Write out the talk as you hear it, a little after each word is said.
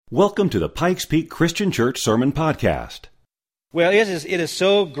Welcome to the Pikes Peak Christian Church Sermon Podcast. Well, it is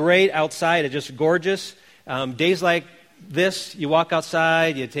so great outside. It's just gorgeous. Days like this, you walk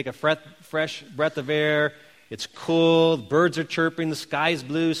outside, you take a fresh breath of air. It's cool. Birds are chirping. The sky's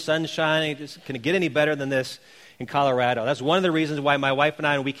blue. Sun's shining. Can it get any better than this in Colorado? That's one of the reasons why my wife and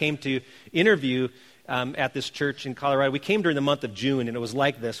I, when we came to interview at this church in Colorado, we came during the month of June, and it was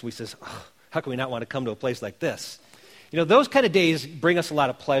like this. We says, oh, how can we not want to come to a place like this? You know, those kind of days bring us a lot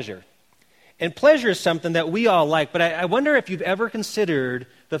of pleasure. And pleasure is something that we all like, but I wonder if you've ever considered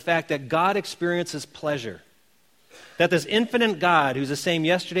the fact that God experiences pleasure. That this infinite God, who's the same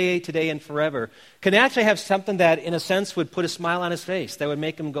yesterday, today, and forever, can actually have something that, in a sense, would put a smile on his face, that would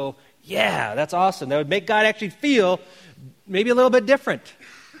make him go, yeah, that's awesome. That would make God actually feel maybe a little bit different.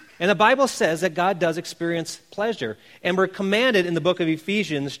 And the Bible says that God does experience pleasure. And we're commanded in the book of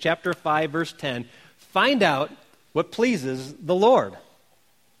Ephesians, chapter 5, verse 10, find out what pleases the Lord.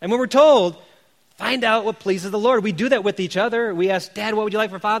 And when we're told, find out what pleases the Lord, we do that with each other. We ask, Dad, what would you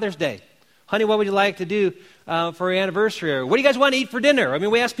like for Father's Day? Honey, what would you like to do for your anniversary? Or what do you guys want to eat for dinner? I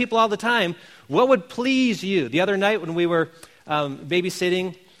mean, we ask people all the time, what would please you? The other night when we were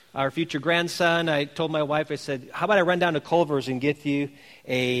babysitting our future grandson, I told my wife, I said, how about I run down to Culver's and get you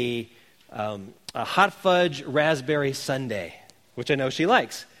a hot fudge raspberry sundae, which I know she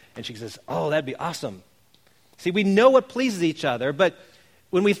likes. And she says, oh, that'd be awesome. See, we know what pleases each other, but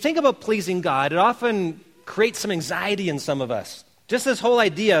when we think about pleasing God, it often creates some anxiety in some of us. Just this whole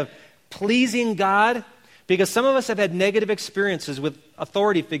idea of pleasing God, because some of us have had negative experiences with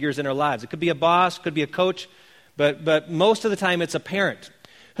authority figures in our lives. It could be a boss, could be a coach, but most of the time it's a parent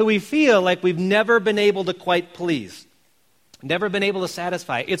who we feel like we've never been able to quite please, never been able to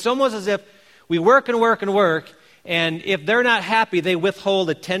satisfy. It's almost as if we work and work and work, and if they're not happy, they withhold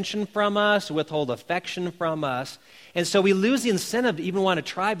attention from us, withhold affection from us. And so we lose the incentive to even want to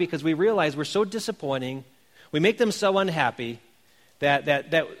try because we realize we're so disappointing. We make them so unhappy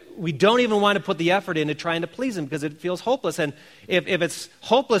that we don't even want to put the effort into trying to please them because it feels hopeless. And if it's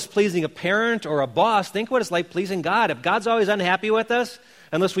hopeless pleasing a parent or a boss, think what it's like pleasing God. If God's always unhappy with us,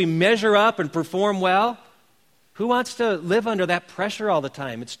 unless we measure up and perform well, who wants to live under that pressure all the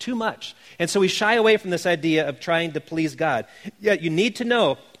time? It's too much. And so we shy away from this idea of trying to please God. Yet you need to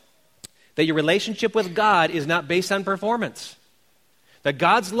know that your relationship with God is not based on performance. That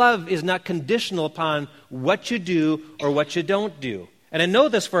God's love is not conditional upon what you do or what you don't do. And I know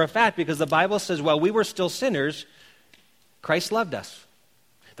this for a fact because the Bible says while we were still sinners, Christ loved us.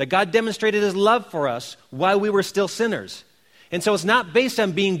 That God demonstrated his love for us while we were still sinners. And so it's not based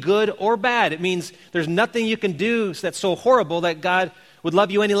on being good or bad. It means there's nothing you can do that's so horrible that God would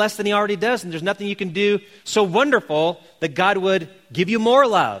love you any less than he already does. And there's nothing you can do so wonderful that God would give you more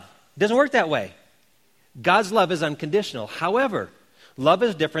love. It doesn't work that way. God's love is unconditional. However, love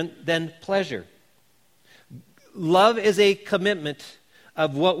is different than pleasure. Love is a commitment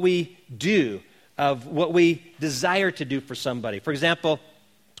of what we do, of what we desire to do for somebody. For example,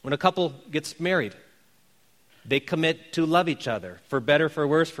 when a couple gets married, they commit to love each other, for better, for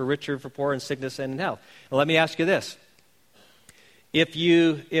worse, for richer, for poor, in sickness and in health. And let me ask you this. If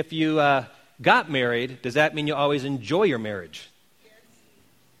you got married, does that mean you always enjoy your marriage? Yes.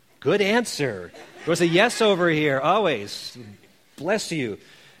 Good answer. There was a yes over here, always. Bless you.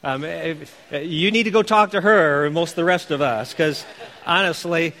 You need to go talk to her or most of the rest of us, because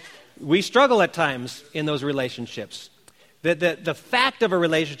honestly, we struggle at times in those relationships. The fact of a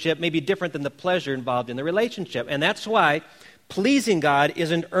relationship may be different than the pleasure involved in the relationship. And that's why pleasing God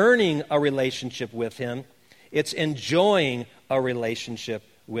isn't earning a relationship with him. It's enjoying a relationship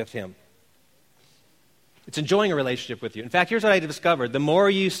with him. It's enjoying a relationship with you. In fact, here's what I discovered. The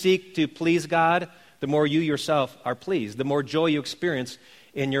more you seek to please God, the more you yourself are pleased. The more joy you experience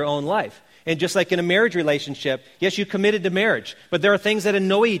in your own life. And just like in a marriage relationship, yes, you committed to marriage, but there are things that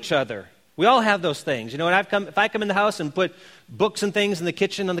annoy each other. We all have those things. You know, if I come in the house and put books and things in the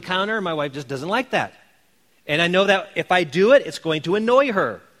kitchen on the counter, my wife just doesn't like that. And I know that if I do it, it's going to annoy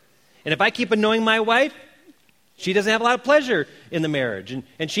her. And if I keep annoying my wife, she doesn't have a lot of pleasure in the marriage.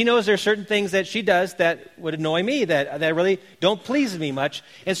 And she knows there are certain things that she does that would annoy me, that really don't please me much.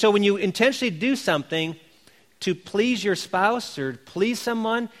 And so when you intentionally do something to please your spouse or please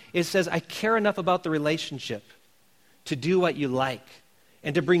someone, it says, I care enough about the relationship to do what you like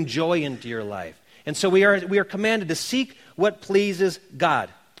and to bring joy into your life. And so we are commanded to seek what pleases God.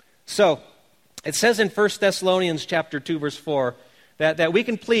 So it says in 1 Thessalonians chapter 2, verse 4, that we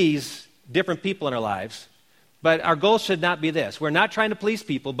can please different people in our lives, but our goal should not be this. We're not trying to please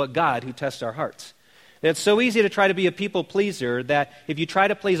people, but God who tests our hearts. It's so easy to try to be a people pleaser that if you try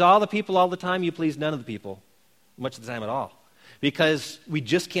to please all the people all the time, you please none of the people much of the time at all. because we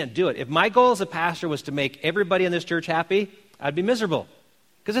just can't do it. If my goal as a pastor was to make everybody in this church happy, I'd be miserable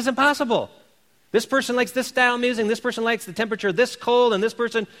because it's impossible. This person likes this style of music, and this person likes the temperature this cold, and this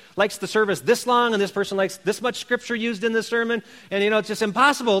person likes the service this long, and this person likes this much scripture used in the sermon. And, it's just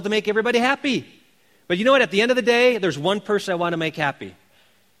impossible to make everybody happy. But you know what? At the end of the day, there's one person I want to make happy.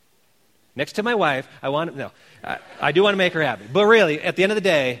 Next to my wife, I do want to make her happy. But really, at the end of the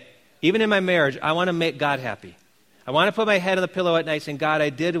day, even in my marriage, I want to make God happy. I want to put my head on the pillow at night saying, God, I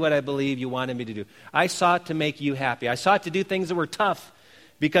did what I believe you wanted me to do. I sought to make you happy. I sought to do things that were tough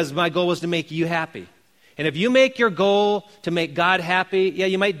because my goal was to make you happy. And if you make your goal to make God happy,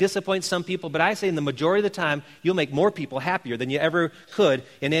 you might disappoint some people, but I say in the majority of the time, you'll make more people happier than you ever could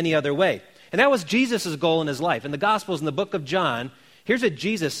in any other way. And that was Jesus' goal in his life. In the Gospels, in the book of John, here's what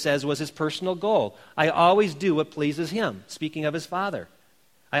Jesus says was his personal goal. I always do what pleases him, speaking of his Father.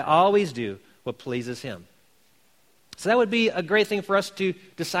 I always do what pleases him. So that would be a great thing for us to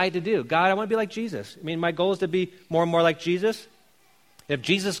decide to do. God, I want to be like Jesus. My goal is to be more and more like Jesus. If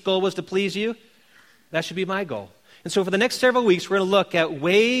Jesus' goal was to please you, that should be my goal. And so for the next several weeks, we're going to look at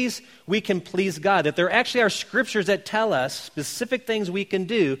ways we can please God, that there actually are scriptures that tell us specific things we can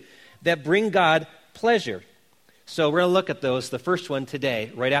do that bring God pleasure. So we're going to look at those, the first one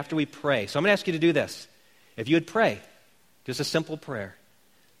today, right after we pray. So I'm going to ask you to do this. If you would pray, just a simple prayer,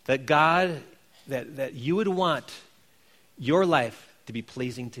 that God, that you would want your life to be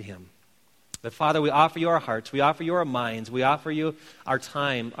pleasing to him. That, Father, we offer you our hearts, we offer you our minds, we offer you our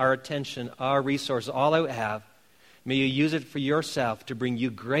time, our attention, our resources, all that we have. May you use it for yourself to bring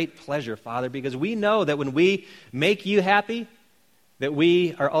you great pleasure, Father, because we know that when we make you happy, that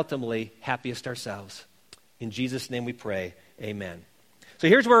we are ultimately happiest ourselves. In Jesus' name we pray, amen. So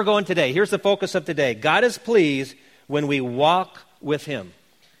here's where we're going today. Here's the focus of today. God is pleased when we walk with him.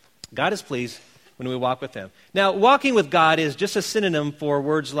 God is pleased when we walk with him. Now, walking with God is just a synonym for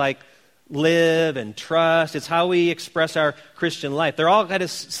words like live and trust. It's how we express our Christian life. They're all kind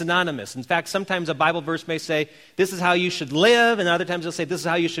of synonymous. In fact, sometimes a Bible verse may say, this is how you should live, and other times it'll say, this is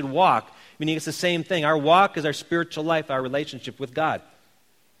how you should walk. Meaning it's the same thing. Our walk is our spiritual life, our relationship with God.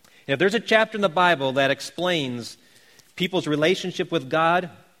 And if there's a chapter in the Bible that explains people's relationship with God,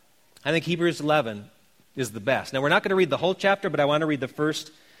 I think Hebrews 11 is the best. Now, we're not going to read the whole chapter, but I want to read the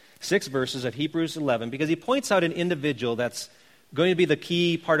first 6 verses of Hebrews 11 because he points out an individual that's going to be the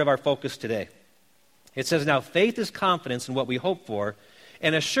key part of our focus today. It says, now faith is confidence in what we hope for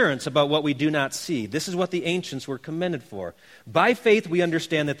and assurance about what we do not see. This is what the ancients were commended for. By faith we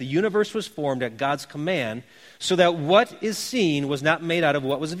understand that the universe was formed at God's command so that what is seen was not made out of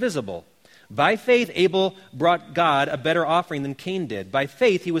what was visible. By faith Abel brought God a better offering than Cain did. By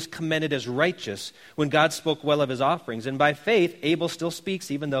faith he was commended as righteous when God spoke well of his offerings. And by faith Abel still speaks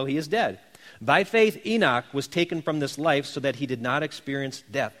even though he is dead. By faith, Enoch was taken from this life so that he did not experience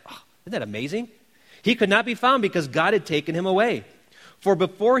death. Oh, isn't that amazing? He could not be found because God had taken him away. For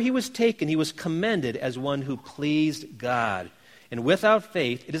before he was taken, he was commended as one who pleased God. And without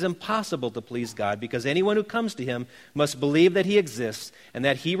faith, it is impossible to please God because anyone who comes to him must believe that he exists and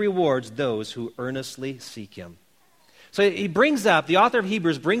that he rewards those who earnestly seek him. So he brings up, the author of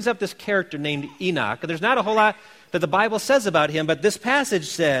Hebrews brings up this character named Enoch. There's not a whole lot that the Bible says about him, but this passage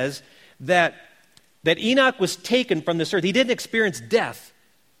says that Enoch was taken from this earth. He didn't experience death.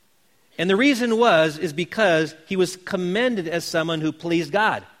 And the reason is because he was commended as someone who pleased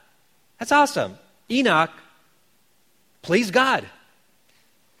God. That's awesome. Enoch pleased God.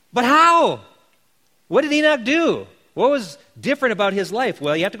 But how? What did Enoch do? What was different about his life?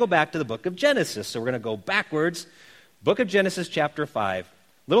 Well, you have to go back to the book of Genesis. So we're going to go backwards. Book of Genesis, chapter 5.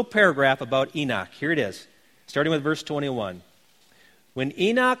 Little paragraph about Enoch. Here it is, starting with verse 21. When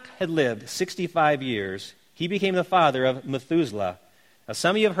Enoch had lived 65 years, he became the father of Methuselah. Now,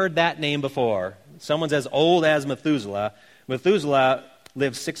 some of you have heard that name before. Someone's as old as Methuselah. Methuselah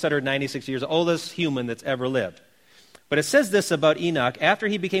lived 696 years, the oldest human that's ever lived. But it says this about Enoch. After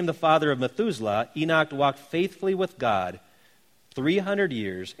he became the father of Methuselah, Enoch walked faithfully with God 300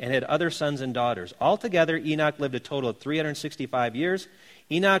 years and had other sons and daughters. Altogether, Enoch lived a total of 365 years.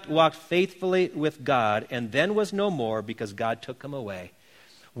 Enoch walked faithfully with God and then was no more because God took him away.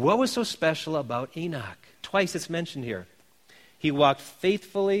 What was so special about Enoch? Twice it's mentioned here. He walked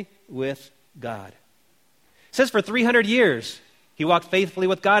faithfully with God. It says for 300 years he walked faithfully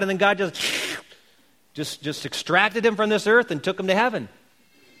with God, and then God just extracted him from this earth and took him to heaven.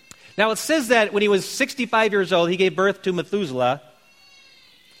 Now it says that when he was 65 years old, he gave birth to Methuselah,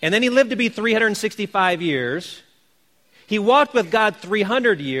 and then he lived to be 365 years. He walked with God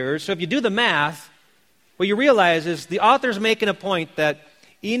 300 years. So if you do the math, what you realize is the author's making a point that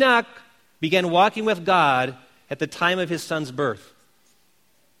Enoch began walking with God at the time of his son's birth.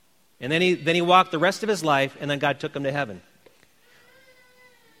 And then he walked the rest of his life, and then God took him to heaven.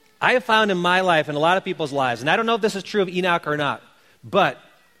 I have found in my life and a lot of people's lives, and I don't know if this is true of Enoch or not, but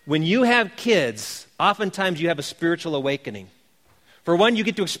when you have kids, oftentimes you have a spiritual awakening. For one, you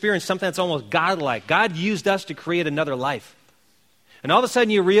get to experience something that's almost godlike. God used us to create another life. And all of a sudden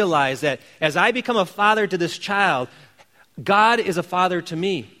you realize that as I become a father to this child, God is a father to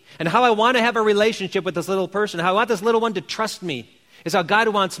me. And how I want to have a relationship with this little person, how I want this little one to trust me, is how God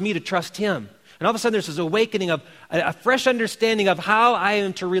wants me to trust him. And all of a sudden there's this awakening of a fresh understanding of how I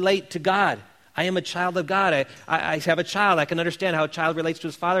am to relate to God. I am a child of God. I have a child. I can understand how a child relates to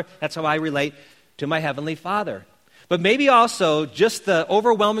his father. That's how I relate to my heavenly Father. But maybe also just the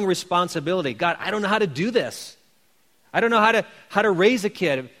overwhelming responsibility. God, I don't know how to do this. I don't know how to raise a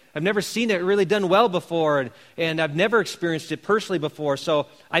kid. I've never seen it really done well before, and I've never experienced it personally before, so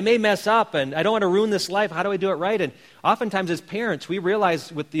I may mess up, and I don't want to ruin this life. How do I do it right? And oftentimes as parents, we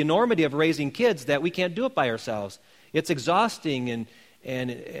realize with the enormity of raising kids that we can't do it by ourselves. It's exhausting, and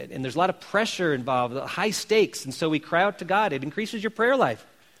there's a lot of pressure involved, high stakes, and so we cry out to God. It increases your prayer life.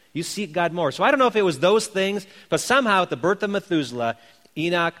 You seek God more. So I don't know if it was those things, but somehow at the birth of Methuselah,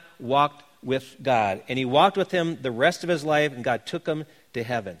 Enoch walked with God, and he walked with him the rest of his life, and God took him to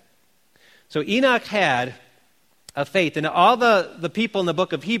heaven. So Enoch had a faith, and all the people in the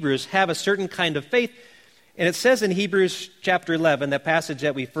book of Hebrews have a certain kind of faith, and it says in Hebrews chapter 11, that passage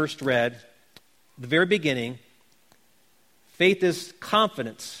that we first read, the very beginning, faith is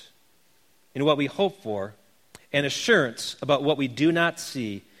confidence in what we hope for and assurance about what we do not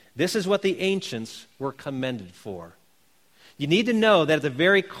see. This is what the ancients were commended for. You need to know that at the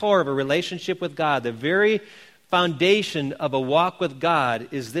very core of a relationship with God, the very foundation of a walk with God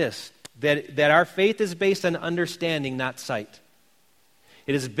is this, that our faith is based on understanding, not sight.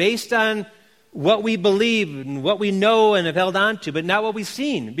 It is based on what we believe and what we know and have held on to, but not what we've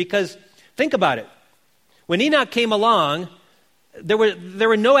seen. Because think about it. When Enoch came along, there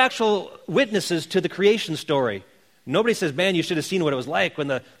were no actual witnesses to the creation story. Nobody says, man, you should have seen what it was like when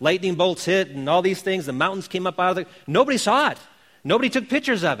the lightning bolts hit and all these things, the mountains came up out of it. Nobody saw it. Nobody took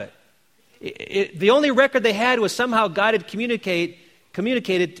pictures of it. The only record they had was somehow God had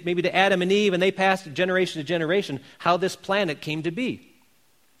communicated maybe to Adam and Eve, and they passed generation to generation how this planet came to be.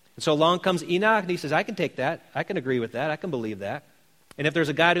 And so along comes Enoch, and he says, I can take that. I can agree with that. I can believe that. And if there's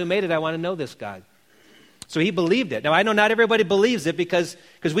a God who made it, I want to know this God. So he believed it. Now, I know not everybody believes it because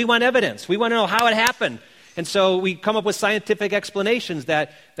we want evidence. We want to know how it happened. And so we come up with scientific explanations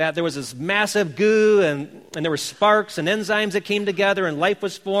that there was this massive goo and there were sparks and enzymes that came together and life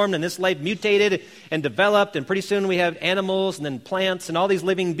was formed and this life mutated and developed and pretty soon we have animals and then plants and all these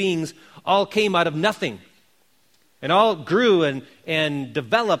living beings all came out of nothing and all grew and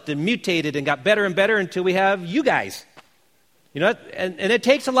developed and mutated and got better and better until we have you guys. You know, and it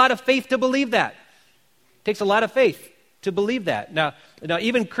takes a lot of faith to believe that. It takes a lot of faith to believe that. Now,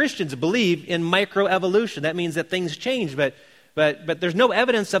 even Christians believe in microevolution. That means that things change, but there's no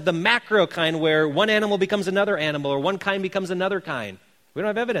evidence of the macro kind where one animal becomes another animal or one kind becomes another kind. We don't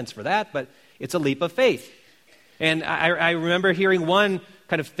have evidence for that, but it's a leap of faith. And I remember hearing one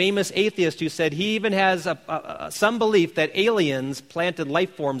kind of famous atheist who said he even has some belief that aliens planted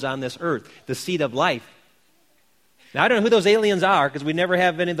life forms on this earth, the seed of life. Now, I don't know who those aliens are because we never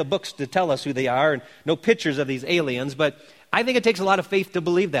have any of the books to tell us who they are and no pictures of these aliens, but I think it takes a lot of faith to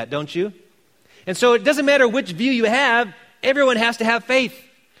believe that, don't you? And so it doesn't matter which view you have, everyone has to have faith.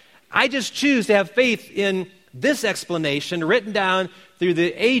 I just choose to have faith in this explanation written down through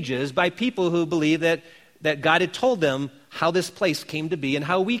the ages by people who believe that God had told them how this place came to be and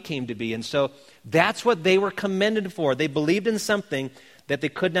how we came to be. And so that's what they were commended for. They believed in something that they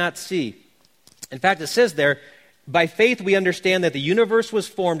could not see. In fact, it says there, by faith we understand that the universe was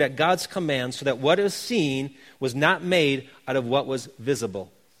formed at God's command so that what is seen was not made out of what was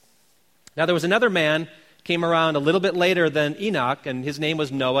visible. Now there was another man came around a little bit later than Enoch, and his name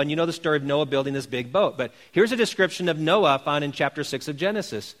was Noah, and you know the story of Noah building this big boat. But here's a description of Noah found in chapter 6 of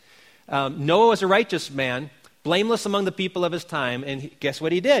Genesis. Noah was a righteous man, blameless among the people of his time, and guess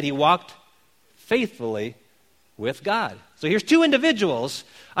what he did? He walked faithfully with God. So here's two individuals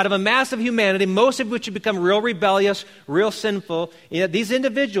out of a mass of humanity, most of which have become real rebellious, real sinful. You know, these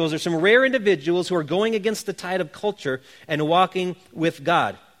individuals are some rare individuals who are going against the tide of culture and walking with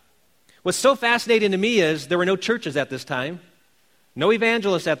God. What's so fascinating to me is there were no churches at this time, no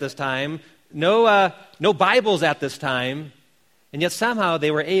evangelists at this time, no Bibles at this time, and yet somehow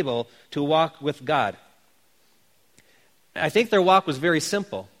they were able to walk with God. I think their walk was very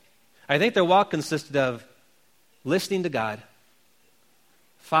simple. I think their walk consisted of listening to God,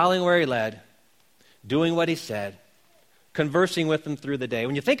 following where He led, doing what he said, conversing with them through the day.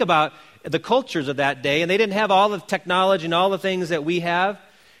 When you think about the cultures of that day, and they didn't have all the technology and all the things that we have.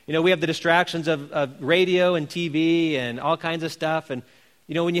 We have the distractions of radio and TV and all kinds of stuff. And,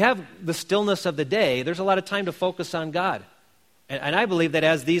 when you have the stillness of the day, there's a lot of time to focus on God. And I believe that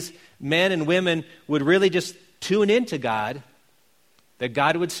as these men and women would really just tune into God, that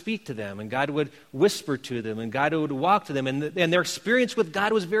God would speak to them, and God would whisper to them, and God would walk to them, and their experience with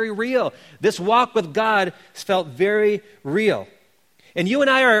God was very real. This walk with God felt very real. And you and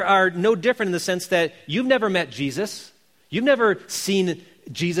I are no different in the sense that you've never met Jesus. You've never seen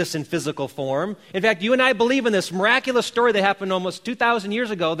Jesus in physical form. In fact, you and I believe in this miraculous story that happened almost 2,000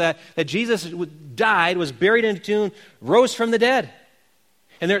 years ago, that Jesus died, was buried in a tomb, rose from the dead.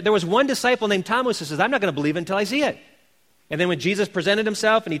 And there was one disciple named Thomas who says, I'm not going to believe it until I see it. And then when Jesus presented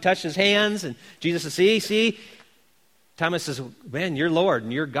himself and he touched his hands, and Jesus said, see, Thomas says, man, you're Lord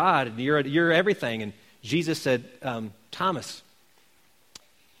and you're God and you're everything. And Jesus said, Thomas,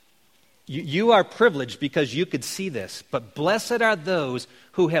 you are privileged because you could see this, but blessed are those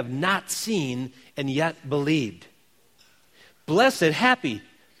who have not seen and yet believed. Blessed, happy,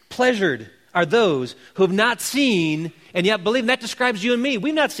 pleasured are those who have not seen and yet believe. And that describes you and me.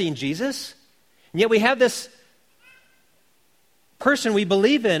 We've not seen Jesus, and yet we have this person we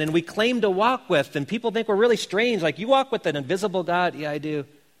believe in and we claim to walk with, and people think we're really strange. Like, you walk with an invisible God? Yeah, I do.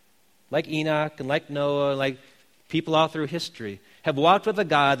 Like Enoch and like Noah, like people all through history have walked with a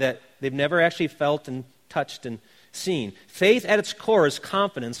God that they've never actually felt and touched and seen. Faith at its core is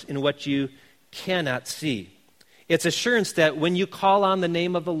confidence in what you cannot see. It's assurance that when you call on the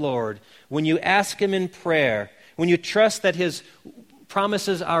name of the Lord, when you ask him in prayer, when you trust that his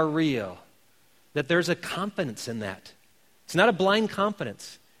promises are real, that there's a confidence in that. It's not a blind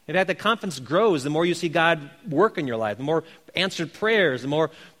confidence. In fact, the confidence grows the more you see God work in your life, the more answered prayers, the more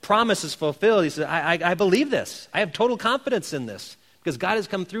promises fulfilled. He says, I believe this. I have total confidence in this because God has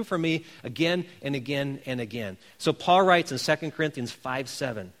come through for me again and again and again. So Paul writes in 2 Corinthians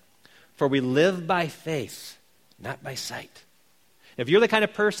 5:7, for we live by faith, not by sight. If you're the kind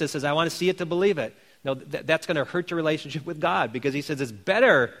of person that says, I want to see it to believe it, no, that's going to hurt your relationship with God, because he says it's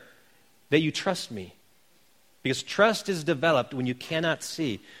better that you trust me. Because trust is developed when you cannot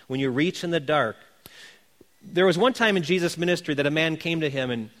see, when you reach in the dark. There was one time in Jesus' ministry that a man came to him,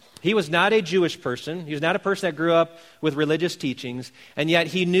 and he was not a Jewish person. He was not a person that grew up with religious teachings, and yet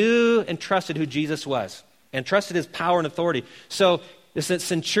he knew and trusted who Jesus was and trusted his power and authority. So this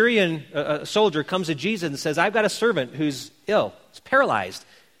centurion, a soldier, comes to Jesus and says, I've got a servant who's ill, he's paralyzed,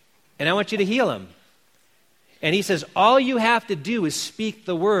 and I want you to heal him. And he says, all you have to do is speak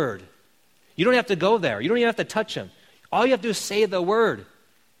the word. You don't have to go there. You don't even have to touch him. All you have to do is say the word,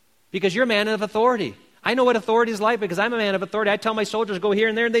 because you're a man of authority. I know what authority is like because I'm a man of authority. I tell my soldiers, go here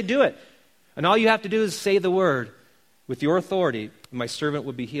and there, and they do it. And all you have to do is say the word with your authority, and my servant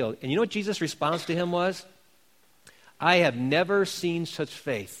will be healed. And you know what Jesus' response to him was? I have never seen such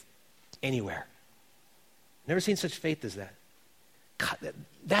faith anywhere. Never seen such faith as that.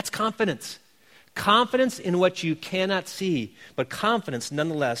 That's confidence. Confidence in what you cannot see, but confidence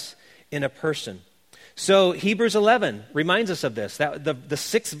nonetheless in a person. So Hebrews 11 reminds us of this. That the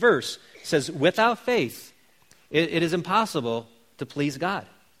sixth verse says, without faith, it is impossible to please God.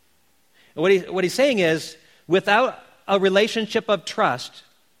 And what he's saying is, without a relationship of trust,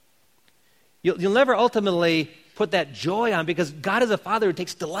 you'll never ultimately put that joy on, because God is a father who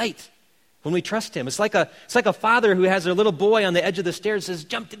takes delight when we trust him. It's like a father who has their little boy on the edge of the stairs and says,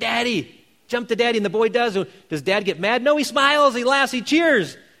 jump to daddy, and the boy does. Does dad get mad? No, he smiles, he laughs, he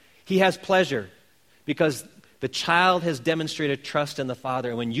cheers. He has pleasure because the child has demonstrated trust in the Father.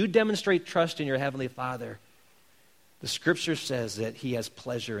 And when you demonstrate trust in your Heavenly Father, the Scripture says that he has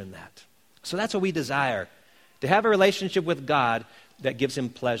pleasure in that. So that's what we desire, to have a relationship with God that gives him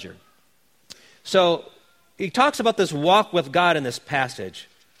pleasure. So he talks about this walk with God in this passage.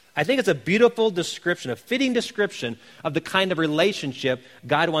 I think it's a beautiful description, a fitting description of the kind of relationship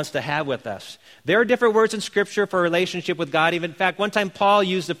God wants to have with us. There are different words in Scripture for a relationship with God. Even, in fact, one time Paul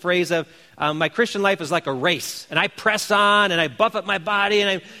used the phrase of, my Christian life is like a race, and I press on, and I buff up my body,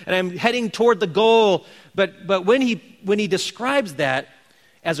 and I'm heading toward the goal. But when he describes that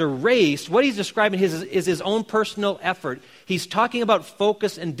as a race, what he's describing is his own personal effort. He's talking about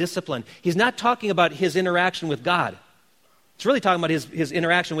focus and discipline. He's not talking about his interaction with God. It's really talking about his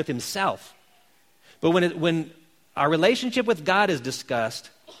interaction with himself. But when our relationship with God is discussed,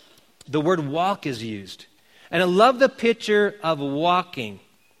 the word walk is used. And I love the picture of walking.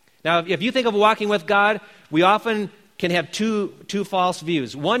 Now, if you think of walking with God, we often can have two false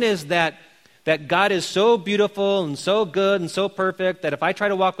views. One is that that God is so beautiful and so good and so perfect that if I try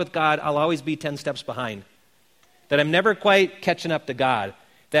to walk with God, I'll always be 10 steps behind. That I'm never quite catching up to God.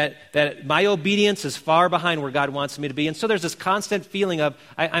 That my obedience is far behind where God wants me to be. And so there's this constant feeling of,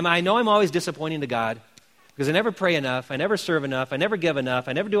 I know I'm always disappointing to God because I never pray enough, I never serve enough, I never give enough,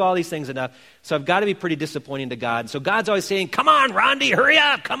 I never do all these things enough. So I've got to be pretty disappointing to God. So God's always saying, come on, Rondi, hurry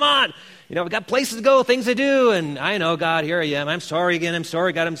up, come on. We've got places to go, things to do. And I know, God, here I am. I'm sorry again. I'm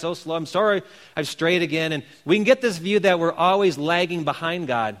sorry, God, I'm so slow. I'm sorry I've strayed again. And we can get this view that we're always lagging behind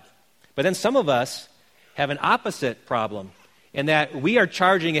God. But then some of us have an opposite problem in that we are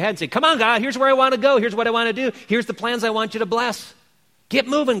charging ahead and saying, come on, God, here's where I want to go. Here's what I want to do. Here's the plans I want you to bless. Get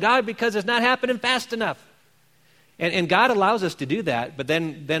moving, God, because it's not happening fast enough. And God allows us to do that, but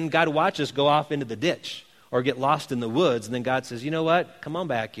then God watches us go off into the ditch or get lost in the woods. And then God says, you know what? Come on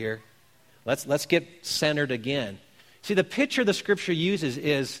back here. Let's get centered again. See, the picture the Scripture uses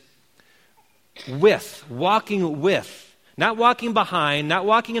is walking with. Not walking behind, not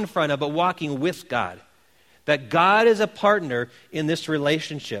walking in front of, but walking with God. That God is a partner in this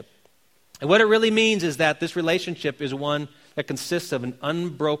relationship. And what it really means is that this relationship is one that consists of an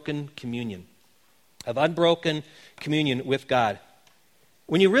unbroken communion. Of unbroken communion with God.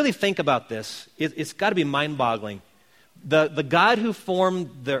 When you really think about this, it's got to be mind-boggling. The God who formed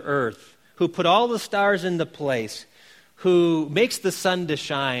the earth, who put all the stars into place, who makes the sun to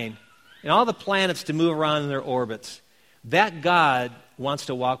shine, and all the planets to move around in their orbits, that God wants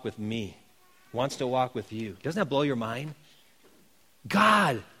to walk with me, wants to walk with you. Doesn't that blow your mind?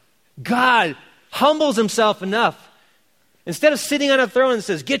 God humbles himself enough. Instead of sitting on a throne and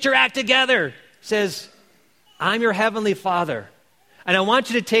says, get your act together, says, I'm your heavenly Father, and I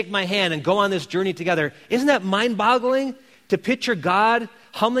want you to take my hand and go on this journey together. Isn't that mind-boggling to picture God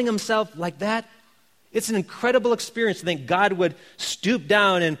humbling himself like that? It's an incredible experience to think God would stoop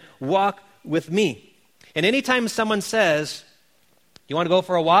down and walk with me. And anytime someone says, you want to go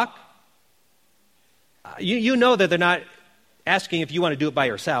for a walk? You know that they're not asking if you want to do it by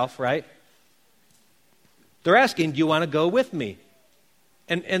yourself, right? They're asking, do you want to go with me?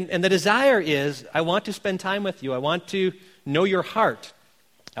 And the desire is, I want to spend time with you. I want to know your heart.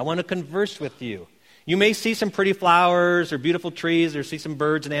 I want to converse with you. You may see some pretty flowers or beautiful trees or see some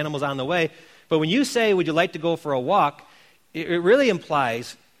birds and animals on the way, but when you say, would you like to go for a walk, it really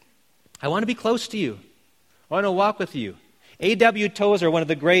implies, I want to be close to you. I want to walk with you. A.W. Tozer, one of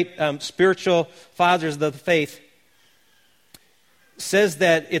the great spiritual fathers of the faith, says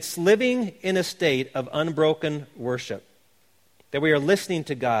that it's living in a state of unbroken worship. That we are listening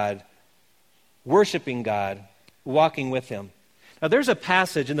to God, worshiping God, walking with him. Now there's a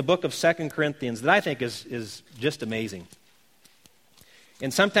passage in the book of 2 Corinthians that I think is just amazing.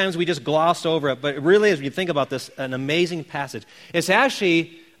 And sometimes we just gloss over it, but really as you think about this, an amazing passage. It's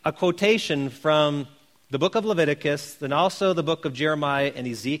actually a quotation from the book of Leviticus, and also the book of Jeremiah and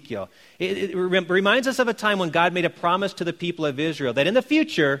Ezekiel. It reminds us of a time when God made a promise to the people of Israel that in the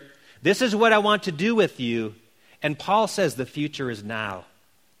future, this is what I want to do with you. And Paul says the future is now.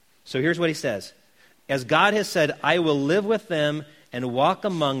 So here's what he says. As God has said, I will live with them and walk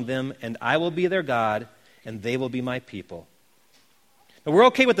among them, and I will be their God, and they will be my people. Now, we're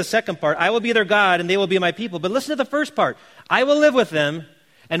okay with the second part. I will be their God, and they will be my people. But listen to the first part. I will live with them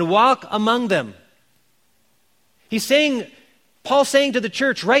and walk among them. Paul's saying to the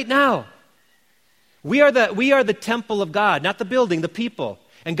church right now, we are the temple of God, not the building, the people.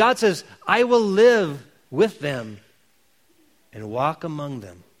 And God says, I will live with them and walk among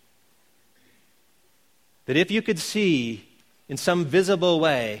them. That if you could see in some visible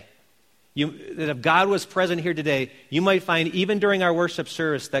way that if God was present here today, you might find even during our worship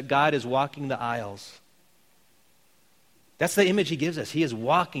service that God is walking the aisles. That's the image he gives us. He is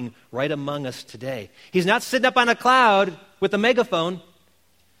walking right among us today. He's not sitting up on a cloud with a megaphone.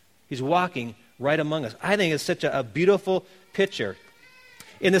 He's walking right among us. I think it's such a beautiful picture.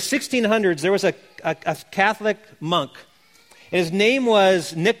 In the 1600s, there was a Catholic monk. His name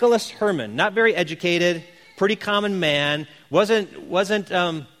was Nicholas Herman. Not very educated, pretty common man. Wasn't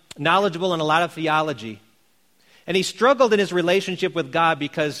knowledgeable in a lot of theology. And he struggled in his relationship with God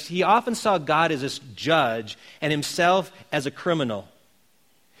because he often saw God as this judge and himself as a criminal.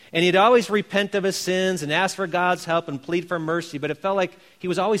 And he'd always repent of his sins and ask for God's help and plead for mercy, but it felt like he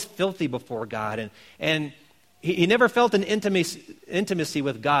was always filthy before God. And he never felt an intimacy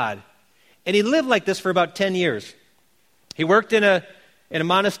with God. And he lived like this for about 10 years. He worked in a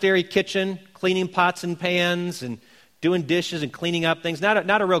monastery kitchen, cleaning pots and pans and doing dishes and cleaning up things.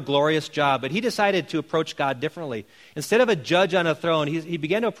 Not a real glorious job, but he decided to approach God differently. Instead of a judge on a throne, he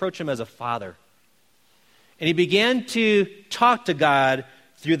began to approach him as a father. And he began to talk to God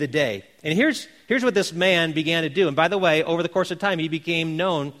through the day. And here's what this man began to do. And by the way, over the course of time, he became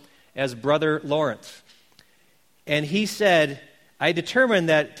known as Brother Lawrence. And he said, I determined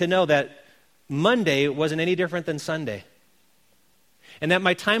to know that Monday wasn't any different than Sunday. And that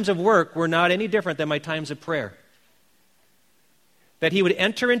my times of work were not any different than my times of prayer. That he would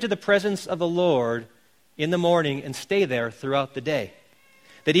enter into the presence of the Lord in the morning and stay there throughout the day.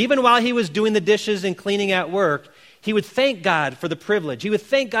 That even while he was doing the dishes and cleaning at work, he would thank God for the privilege. He would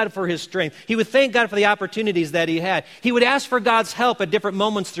thank God for his strength. He would thank God for the opportunities that he had. He would ask for God's help at different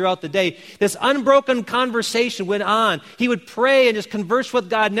moments throughout the day. This unbroken conversation went on. He would pray and just converse with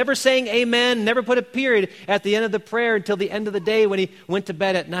God, never saying amen, never put a period at the end of the prayer until the end of the day when he went to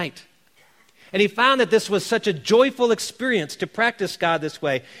bed at night. And he found that this was such a joyful experience to practice God this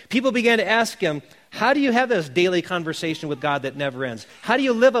way. People began to ask him, how do you have this daily conversation with God that never ends? How do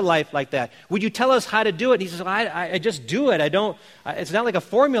you live a life like that? Would you tell us how to do it? And he says, I just do it. It's not like a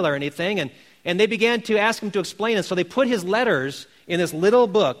formula or anything. And they began to ask him to explain it. So they put his letters in this little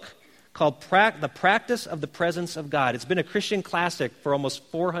book called The Practice of the Presence of God. It's been a Christian classic for almost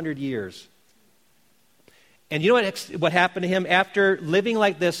 400 years. And you know what happened to him after living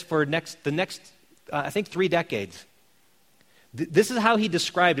like this for the next 3 decades? This is how he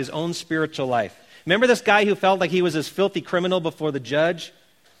described his own spiritual life. Remember this guy who felt like he was this filthy criminal before the judge?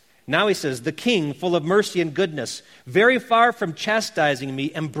 Now he says, the king, full of mercy and goodness, very far from chastising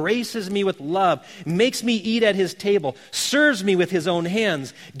me, embraces me with love, makes me eat at his table, serves me with his own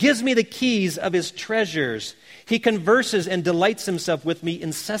hands, gives me the keys of his treasures. He converses and delights himself with me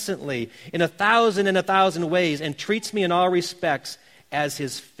incessantly in 1,000 ways and treats me in all respects as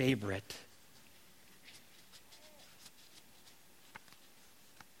his favorite.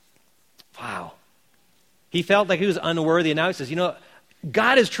 Wow. He felt like he was unworthy, and now he says,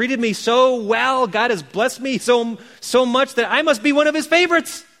 God has treated me so well, God has blessed me so much that I must be one of his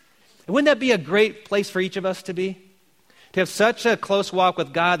favorites. And wouldn't that be a great place for each of us to be? To have such a close walk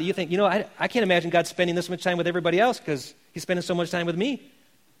with God that you think, I can't imagine God spending this much time with everybody else because he's spending so much time with me.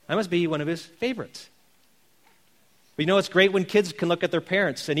 I must be one of his favorites. But it's great when kids can look at their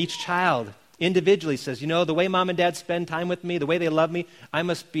parents and each child individually says, the way mom and dad spend time with me, the way they love me, I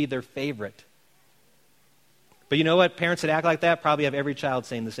must be their favorite. But you know what? Parents that act like that probably have every child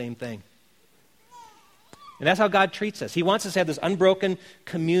saying the same thing. And that's how God treats us. He wants us to have this unbroken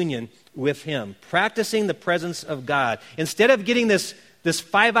communion with him, practicing the presence of God. Instead of getting this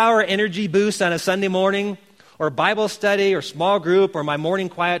 5-hour energy boost on a Sunday morning, or Bible study, or small group, or my morning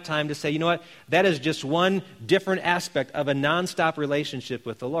quiet time, to say, that is just one different aspect of a nonstop relationship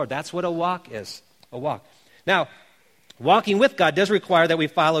with the Lord. That's what a walk is, a walk. Now, walking with God does require that we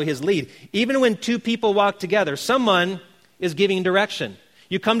follow his lead. Even when two people walk together, someone is giving direction.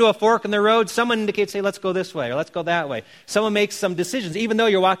 You come to a fork in the road, someone indicates, hey, let's go this way, or let's go that way. Someone makes some decisions, even though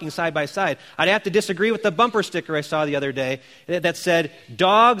you're walking side by side. I'd have to disagree with the bumper sticker I saw the other day that said,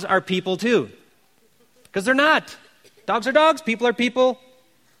 dogs are people too. Because they're not. Dogs are dogs, people are people,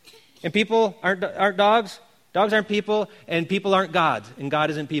 and people aren't dogs. Dogs aren't people, and people aren't God, and God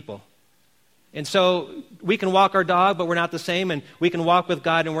isn't people. And so we can walk our dog, but we're not the same, and we can walk with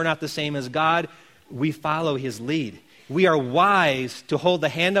God, and we're not the same as God. We follow his lead. We are wise to hold the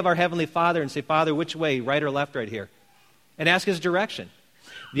hand of our Heavenly Father and say, Father, which way, right or left right here? And ask his direction.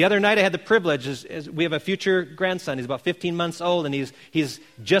 The other night I had the privilege, as we have a future grandson. He's about 15 months old, and he's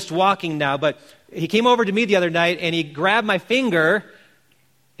just walking now, but he came over to me the other night, and he grabbed my finger,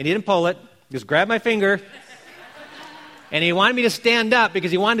 and he didn't pull it. He just grabbed my finger, and he wanted me to stand up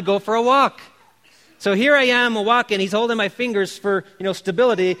because he wanted to go for a walk. So here I am walking. He's holding my fingers for,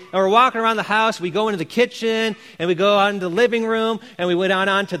 stability. And we're walking around the house. We go into the kitchen, and we go out into the living room, and we went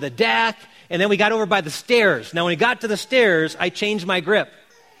on to the deck, and then we got over by the stairs. Now, when we got to the stairs, I changed my grip.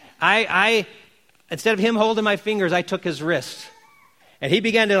 I instead of him holding my fingers, I took his wrist. And he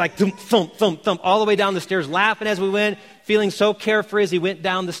began to thump, thump, thump, thump, all the way down the stairs, laughing as we went, feeling so carefree as he went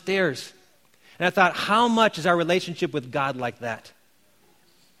down the stairs. And I thought, how much is our relationship with God like that?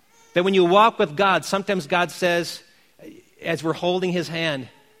 That when you walk with God, sometimes God says, as we're holding his hand,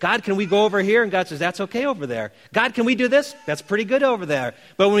 God, can we go over here? And God says, that's okay over there. God, can we do this? That's pretty good over there.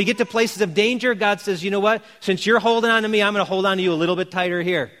 But when we get to places of danger, God says, you know what? Since you're holding on to me, I'm going to hold on to you a little bit tighter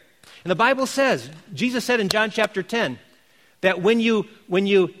here. And the Bible says, Jesus said in John chapter 10, that when you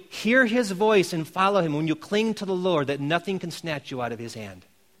hear his voice and follow him, when you cling to the Lord, that nothing can snatch you out of his hand.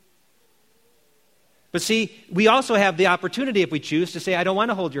 But see, we also have the opportunity, if we choose, to say, I don't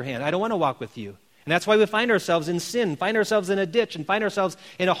want to hold your hand. I don't want to walk with you. And that's why we find ourselves in sin, find ourselves in a ditch, and find ourselves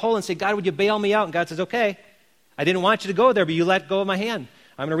in a hole and say, God, would you bail me out? And God says, okay, I didn't want you to go there, but you let go of my hand.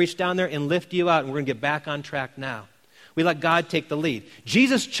 I'm going to reach down there and lift you out, and we're going to get back on track now. We let God take the lead.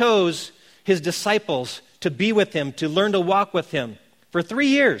 Jesus chose his disciples to be with him, to learn to walk with him for 3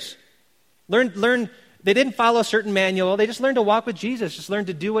 years. They didn't follow a certain manual. They just learned to walk with Jesus, just learned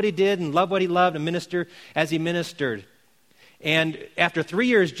to do what he did and love what he loved and minister as he ministered. And after 3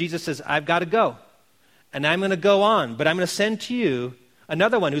 years, Jesus says, I've got to go. And I'm going to go on, but I'm going to send to you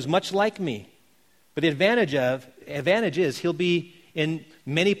another one who's much like me. But the advantage is he'll be in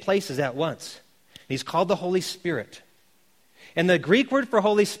many places at once. He's called the Holy Spirit. And the Greek word for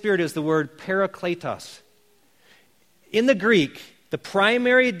Holy Spirit is the word parakletos. In the Greek, the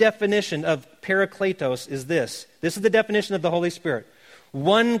primary definition of parakletos is this. This is the definition of the Holy Spirit.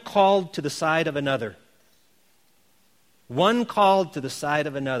 One called to the side of another. One called to the side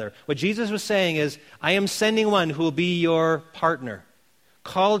of another. What Jesus was saying is, I am sending one who will be your partner,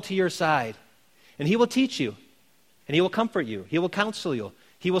 called to your side. And he will teach you. And he will comfort you. He will counsel you.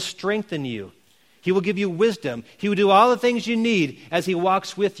 He will strengthen you. He will give you wisdom. He will do all the things you need as he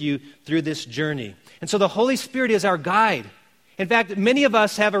walks with you through this journey. And so the Holy Spirit is our guide. In fact, many of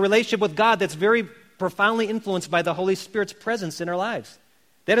us have a relationship with God that's very profoundly influenced by the Holy Spirit's presence in our lives.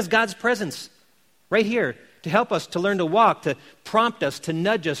 That is God's presence right here to help us to learn to walk, to prompt us, to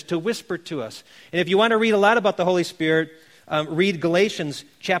nudge us, to whisper to us. And if you want to read a lot about the Holy Spirit, read Galatians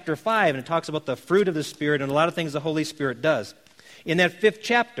chapter 5, and it talks about the fruit of the Spirit and a lot of things the Holy Spirit does. In that 5th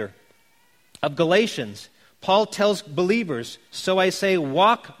chapter of Galatians, Paul tells believers, so I say,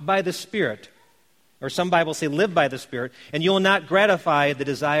 walk by the Spirit, or some Bibles say live by the Spirit, and you will not gratify the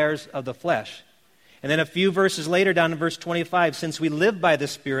desires of the flesh. And then a few verses later, down in verse 25, since we live by the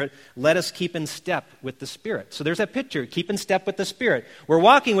Spirit, let us keep in step with the Spirit. So there's that picture, keep in step with the Spirit. We're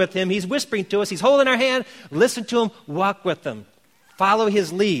walking with him, he's whispering to us, he's holding our hand, listen to him, walk with him. Follow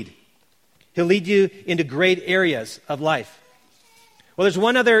his lead. He'll lead you into great areas of life. Well, there's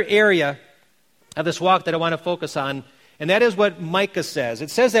one other area of this walk that I want to focus on, and that is what Micah says.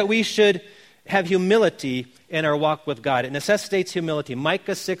 It says that we should have humility in our walk with God. It necessitates humility.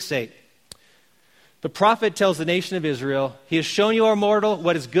 Micah 6:8. The prophet tells the nation of Israel, he has shown you, O mortal,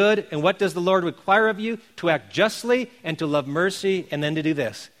 what is good, and what does the Lord require of you? To act justly and to love mercy, and then to do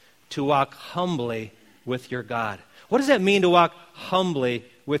this, to walk humbly with your God. What does that mean to walk humbly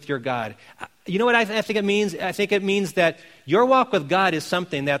with your God? You know what I think it means? I think it means that your walk with God is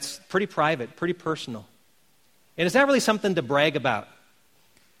something that's pretty private, pretty personal. And it's not really something to brag about.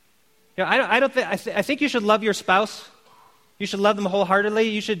 You know, I think you should love your spouse. You should love them wholeheartedly.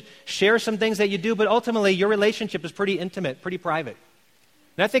 You should share some things that you do, but ultimately your relationship is pretty intimate, pretty private.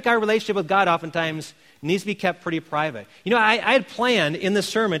 And I think our relationship with God oftentimes needs to be kept pretty private. You know, I had planned in this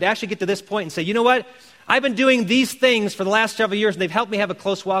sermon to actually get to this point and say, you know what? I've been doing these things for the last several years, and they've helped me have a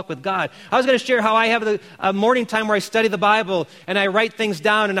close walk with God. I was going to share how I have a morning time where I study the Bible, and I write things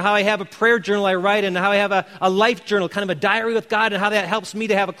down, and how I have a prayer journal I write, and how I have a life journal, kind of a diary with God, and how that helps me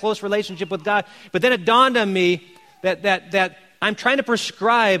to have a close relationship with God. But then it dawned on me that I'm trying to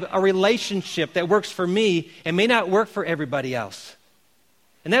prescribe a relationship that works for me and may not work for everybody else.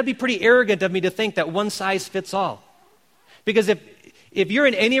 And that would be pretty arrogant of me to think that one size fits all. Because if you're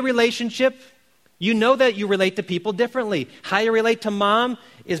in any relationship, you know that you relate to people differently. How you relate to mom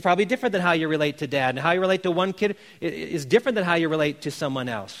is probably different than how you relate to dad. And how you relate to one kid is different than how you relate to someone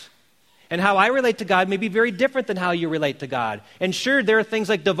else. And how I relate to God may be very different than how you relate to God. And sure, there are things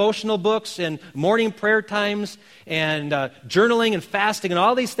like devotional books and morning prayer times and journaling and fasting and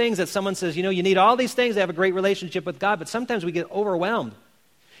all these things that someone says, you know, you need all these things to have a great relationship with God, but sometimes we get overwhelmed.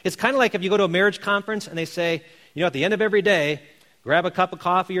 It's kind of like if you go to a marriage conference and they say, you know, at the end of every day, grab a cup of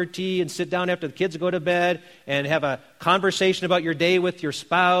coffee or tea and sit down after the kids go to bed and have a conversation about your day with your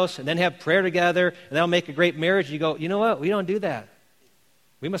spouse and then have prayer together and that'll make a great marriage. You go, you know what? We don't do that.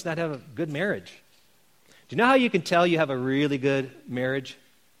 We must not have a good marriage. Do you know how you can tell you have a really good marriage?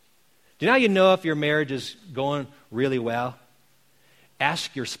 Do you know how you know if your marriage is going really well?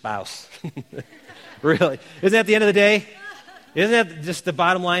 Ask your spouse. Really. Isn't that the end of the day? Isn't that just the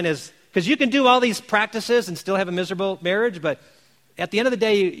bottom line is, because you can do all these practices and still have a miserable marriage, but at the end of the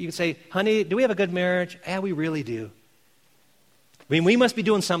day, you can say, honey, do we have a good marriage? Yeah, we really do. I mean, we must be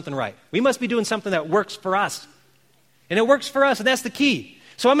doing something right. We must be doing something that works for us. And it works for us, and that's the key.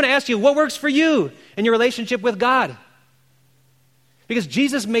 So I'm going to ask you, what works for you in your relationship with God? Because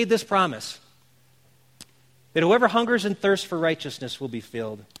Jesus made this promise that whoever hungers and thirsts for righteousness will be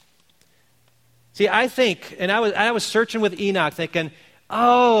filled. See, I think, and I was searching with Enoch thinking,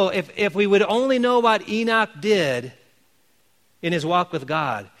 oh, if we would only know what Enoch did in his walk with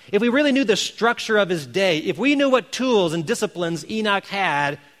God, if we really knew the structure of his day, if we knew what tools and disciplines Enoch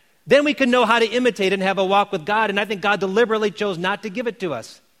had, then we could know how to imitate and have a walk with God. And I think God deliberately chose not to give it to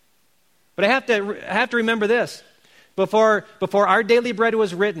us. But I have to remember this. Before Our Daily Bread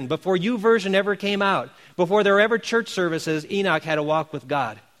was written, before YouVersion ever came out, before there were ever church services, Enoch had a walk with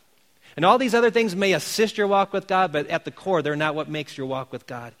God. And all these other things may assist your walk with God, but at the core, they're not what makes your walk with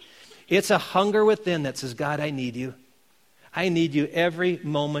God. It's a hunger within that says, God, I need you. I need you every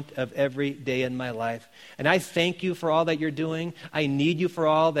moment of every day in my life. And I thank you for all that you're doing. I need you for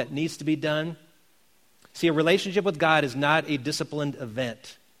all that needs to be done. See, a relationship with God is not a disciplined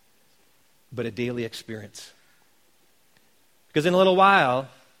event, but a daily experience. Because in a little while,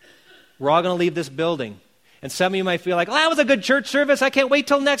 we're all going to leave this building. And some of you might feel like, that was a good church service. I can't wait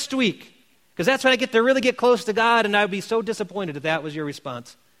till next week. Because that's when I get to really get close to God, and I would be so disappointed if that was your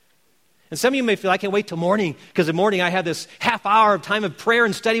response. And some of you may feel, I can't wait till morning, because in the morning I have this half hour of time of prayer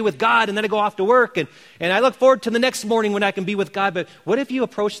and study with God, and then I go off to work, and I look forward to the next morning when I can be with God. But what if you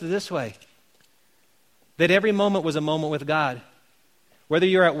approached it this way? That every moment was a moment with God. Whether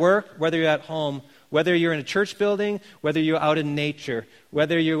you're at work, whether you're at home, whether you're in a church building, whether you're out in nature,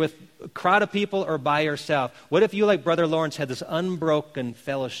 whether you're with a crowd of people or by yourself. What if you, like Brother Lawrence, had this unbroken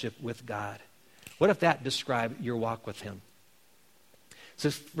fellowship with God? What if that described your walk with Him?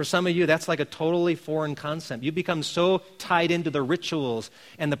 So for some of you, that's like a totally foreign concept. You become so tied into the rituals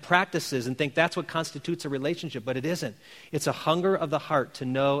and the practices and think that's what constitutes a relationship, but it isn't. It's a hunger of the heart to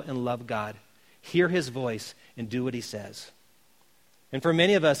know and love God, hear His voice, and do what He says. And for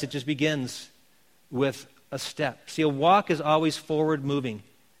many of us, it just begins with a step. See, a walk is always forward moving.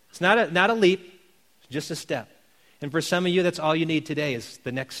 It's not a leap, it's just a step. And for some of you, that's all you need today is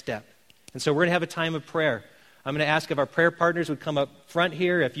the next step. And so we're going to have a time of prayer. I'm going to ask if our prayer partners would come up front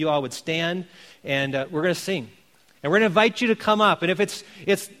here, if you all would stand, and we're going to sing. And we're going to invite you to come up. And if it's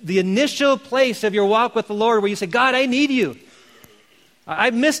the initial place of your walk with the Lord where you say, God, I need you.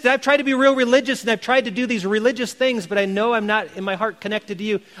 I've missed it. I've tried to be real religious, and I've tried to do these religious things, but I know I'm not in my heart connected to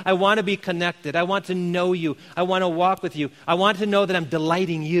you. I want to be connected. I want to know you. I want to walk with you. I want to know that I'm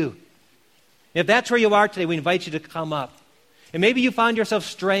delighting you. If that's where you are today, we invite you to come up. And maybe you found yourself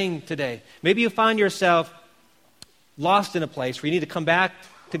straying today. Maybe you found yourself lost in a place where you need to come back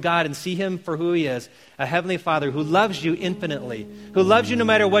to God and see Him for who He is, a Heavenly Father who loves you infinitely, who loves you no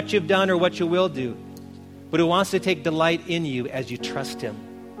matter what you've done or what you will do, but who wants to take delight in you as you trust Him.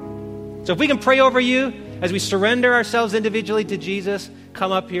 So if we can pray over you as we surrender ourselves individually to Jesus,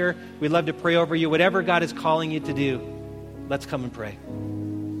 come up here. We'd love to pray over you. Whatever God is calling you to do, let's come and pray.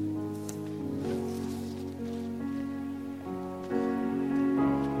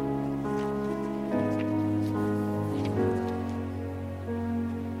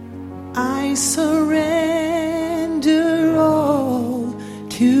 I surrender all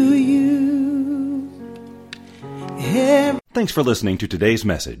to you. Thanks for listening to today's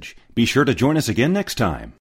message. Be sure to join us again next time.